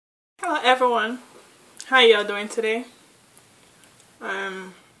Hello everyone, how y'all doing today?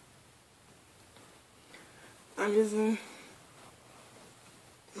 I'm using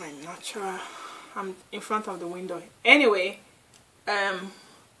my natural. I'm in front of the window. Anyway,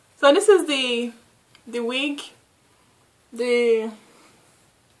 so this is the wig. Hold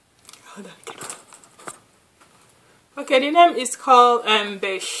on. Okay, the name is called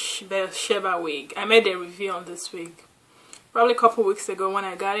Besheba wig. I made a review on this wig probably a couple weeks ago when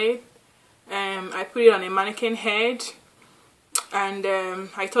I got it. I put it on a mannequin head, and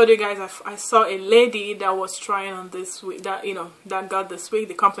I told you guys I saw a lady that was trying on this wig, that got this wig.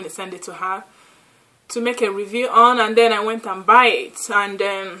 The company sent it to her to make a review on, and then I went and buy it. And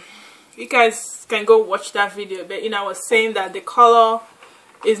you guys can go watch that video. But I was saying that the color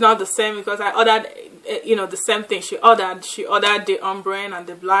is not the same because I ordered the same thing she ordered. She ordered the umbre and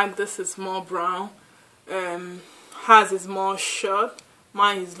the black. This is more brown. Hers is more short,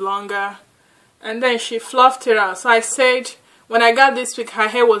 mine is longer. And then she fluffed it out. So I said when I got this wig, her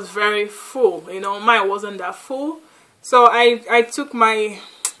hair was very full. Mine wasn't that full. So I took my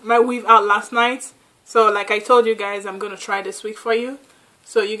weave out last night. So like I told you guys, I'm gonna try this wig for you,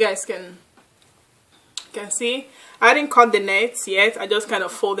 so you guys can see. I didn't cut the nets yet. I just kind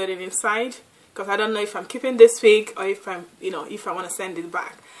of folded it inside because I don't know if I'm keeping this wig or if I'm if I want to send it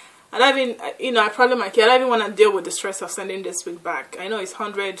back. And I probably might. I don't even want to deal with the stress of sending this wig back. I know it's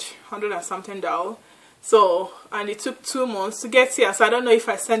 $100 and something dollars. So, and it took 2 months to get here. So I don't know if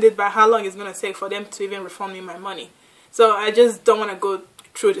I send it back, how long it's gonna take for them to even refund me my money. So I just don't want to go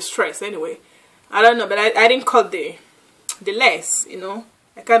through the stress anyway. I don't know, but I didn't cut the lace.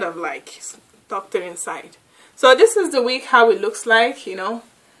 I kind of like tucked it inside. So this is the wig, how it looks like. She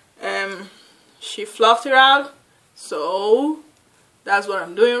fluffed it out. So that's what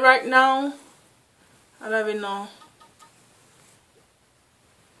I'm doing right now. I don't even know.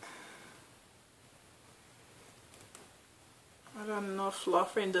 I don't know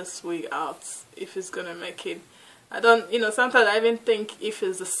fluffing this wig out if it's gonna make it. I don't, sometimes I even think if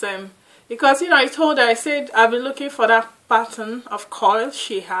it's the same. Because, I told her, I said, I've been looking for that pattern of coil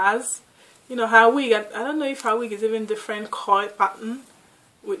she has. Her wig, I don't know if her wig is even different coil pattern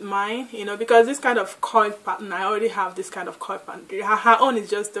with mine, because this kind of coil pattern, I already have this kind of coil pattern. Her own is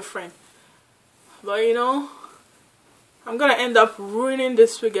just different. But I'm gonna end up ruining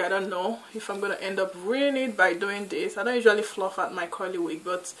this wig. I don't know if I'm gonna end up ruining it by doing this. I don't usually fluff out my curly wig,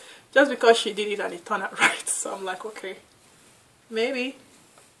 but just because she did it and it turned out right, so I'm like, okay, maybe.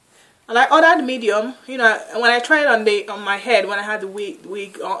 And I ordered medium. When I tried it on my head, when I had the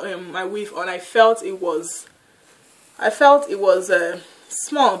wig on, my weave on, I felt it was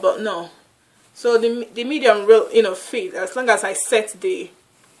small, but no. So the medium will fit as long as I set the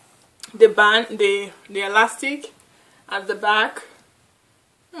band, the elastic at the back.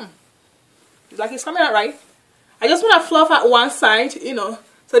 It's like it's coming out right. I just want to fluff out one side,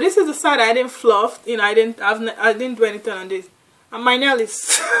 So this is the side I didn't fluff. I didn't do anything on this. And my nail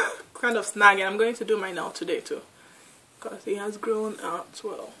is kind of snagging. I'm going to do my nail today too, because it has grown out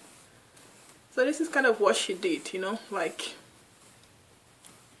well. So this is kind of what she did, like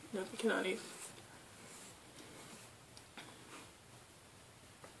picking on it.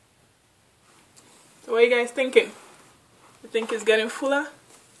 So what are you guys thinking? You think it's getting fuller?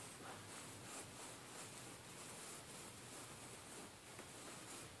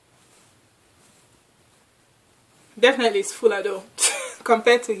 Definitely it's fuller though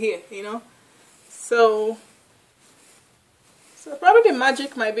compared to here, so probably the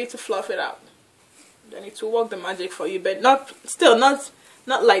magic might be to fluff it out. Then it will work the magic for you, but not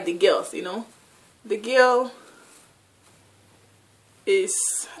like the girls. The girl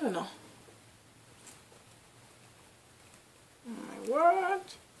is, I don't know. Oh my word,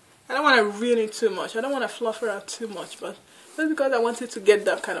 I don't want to ruin it too much. I don't want to fluff her out too much, but just because I wanted to get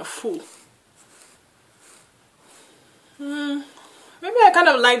that kind of full. Maybe I kind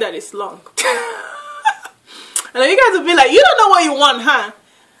of like that it's long. I know you guys will be like, you don't know what you want, huh?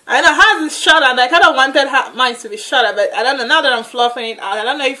 I know hers is shorter, and I kind of wanted mine to be shorter, but I don't know, now that I'm fluffing it out, I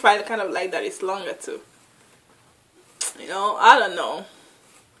don't know if I kind of like that it's longer too. I don't know.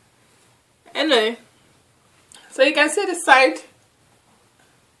 Anyway, so you can see the side.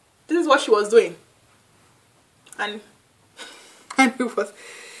 This is what she was doing. And it was,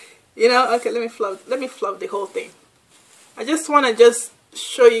 okay, let me fluff the whole thing. I just want to just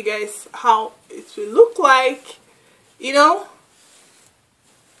show you guys how it will look like,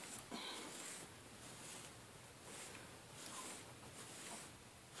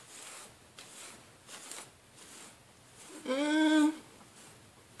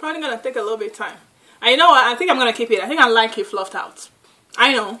 Probably gonna take a little bit of time. I know, I think I'm gonna keep it. I think I like it fluffed out.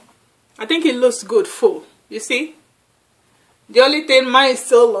 I know. I think it looks good full. You see? The only thing, mine is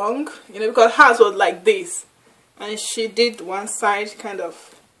still long, you know, because hers was like this, and she did one side kind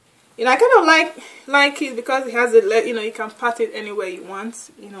of, you know, I kind of like it because it has a leg, you know, you can pat it anywhere you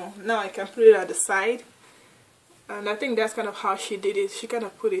want, you know. Now I can put it at the side, and I think that's kind of how she did it. She kind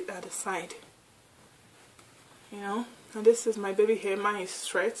of put it at the side, you know. And this is my baby hair. Mine is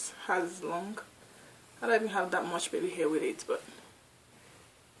straight, hers long. I don't even have that much baby hair with it, but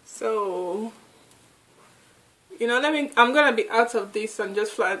so, you know, I'm gonna be out of this and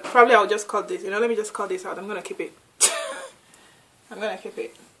just fly. Probably I'll just cut this, you know. Let me just cut this out. I'm gonna keep it. I'm gonna keep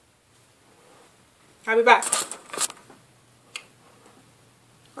it. I'll be back.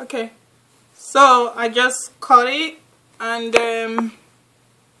 Okay, so I just cut it, and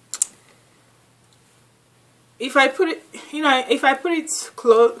if I put it, you know, if I put it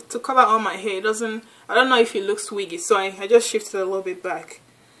close to cover all my hair, it doesn't, I don't know if it looks wiggy, so I just shifted a little bit back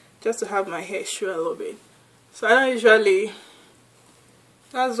just to have my hair show a little bit. So I don't usually,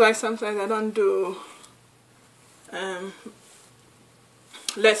 that's why sometimes I don't do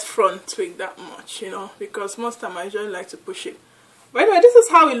less front twig that much, you know, because most time I usually like to push it. But anyway, this is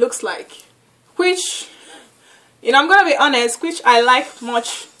how it looks like, which, you know, I'm gonna be honest, which I like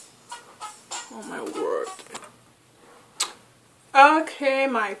much. Oh my word. Okay,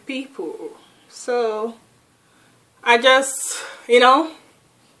 my people, so I just, you know,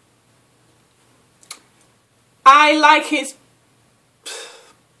 I like it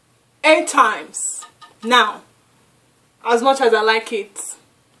 8 times now, as much as I like it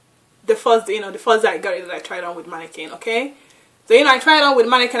the first day, you know, the first day I got it, that I tried on with mannequin. Okay, so, you know, I tried on with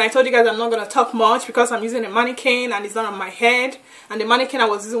mannequin. I told you guys I'm not going to talk much because I'm using a mannequin and it's not on my head, and the mannequin I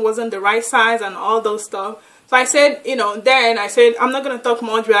was using wasn't the right size and all those stuff. So I said, you know, then I said I'm not going to talk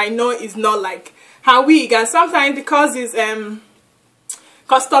much, but I know it's not like how wig, and sometimes because it's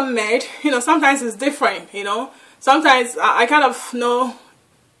custom made, you know, sometimes it's different, you know. Sometimes I kind of know,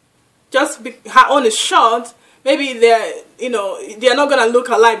 just her own is short, maybe they're, you know, they're not gonna look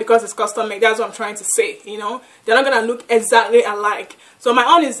alike because it's custom made. That's what I'm trying to say, you know. They're not gonna look exactly alike. So my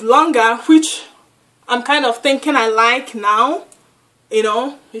own is longer, which I'm kind of thinking I like now, you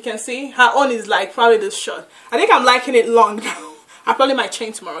know. You can see her own is like probably this short. I think I'm liking it long now. I probably might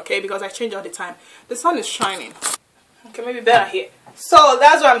change tomorrow, okay, because I change all the time. The sun is shining. Okay, maybe better here. So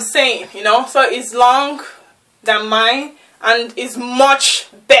that's what I'm saying, you know. So it's long than mine, and it's much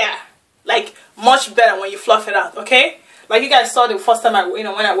better, like much better when you fluff it out. Okay, like you guys saw the first time when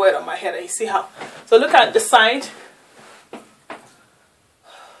I wear it on my head, and you see how. So look at the side,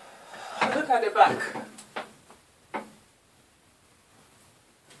 look at the back.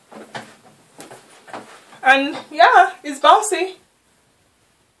 And yeah, it's bouncy.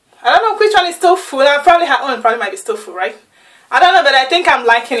 I don't know which one is still full. Probably her own probably might be still full, right? I don't know, but I think I'm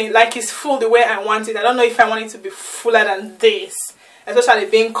liking it, like it's full the way I want it. I don't know if I want it to be fuller than this,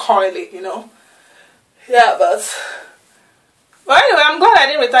 especially being curly, you know. Yeah, but anyway, I'm glad I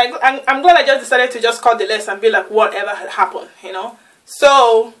didn't retire. I'm glad I just decided to just cut the less and be like whatever had happened, you know.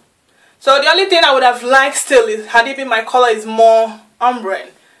 So the only thing I would have liked still is had it been my color is more umbre,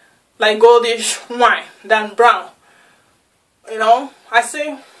 like goldish wine than brown, you know. I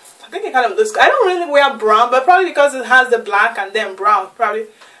think it kind of looks good. I don't really wear brown, but probably because it has the black and then brown, probably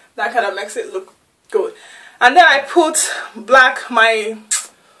that kind of makes it look good. And then I put black, my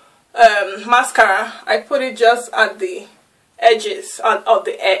mascara, I put it just at the edges of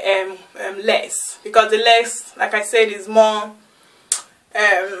the legs, because the legs, like I said, is more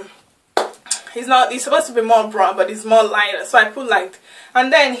it's supposed to be more brown, but it's more lighter, so I put like,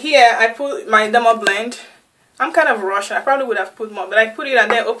 and then here I put my Derma blend. I'm kind of rushing. I probably would have put more, but I put it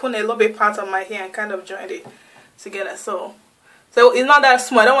and then opened a little bit part of my hair and kind of joined it together. So it's not that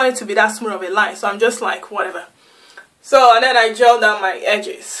smooth. I don't want it to be that smooth of a line, so I'm just like whatever. So and then I gel down my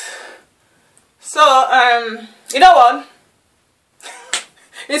edges. So you know what?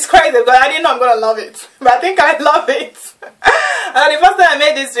 It's crazy because I didn't know I'm gonna love it, but I think I love it. And the first time I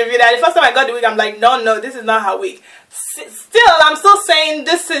made this review, the first time I got the wig, I'm like, no, this is not her wig. Still, I'm still saying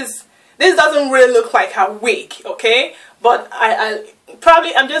this doesn't really look like her wig, okay? But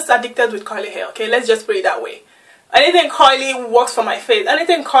I'm just addicted with curly hair, okay? Let's just put it that way. Anything curly works for my face.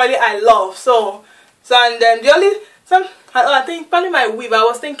 Anything curly I love. So and then I think probably my weave. I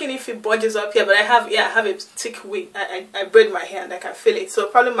was thinking if it budges up here, but I have a thick wig. I braid my hair and I can feel it. So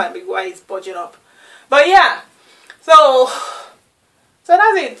probably might be why it's budging up. But yeah, so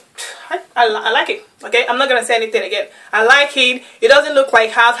that's it. I like it. Okay, I'm not gonna say anything again. I like it. It doesn't look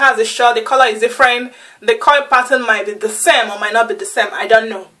like hers. Hers is short. The color is different. The coil pattern might be the same or might not be the same. I don't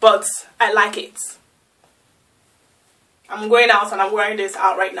know, but I like it. I'm going out and I'm wearing this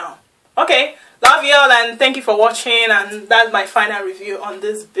out right now. Okay, love you all and thank you for watching, and that's my final review on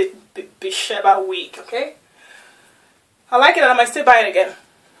this Besheba wig. Okay, I like it and I might still buy it again.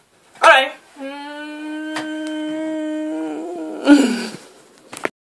 Alright.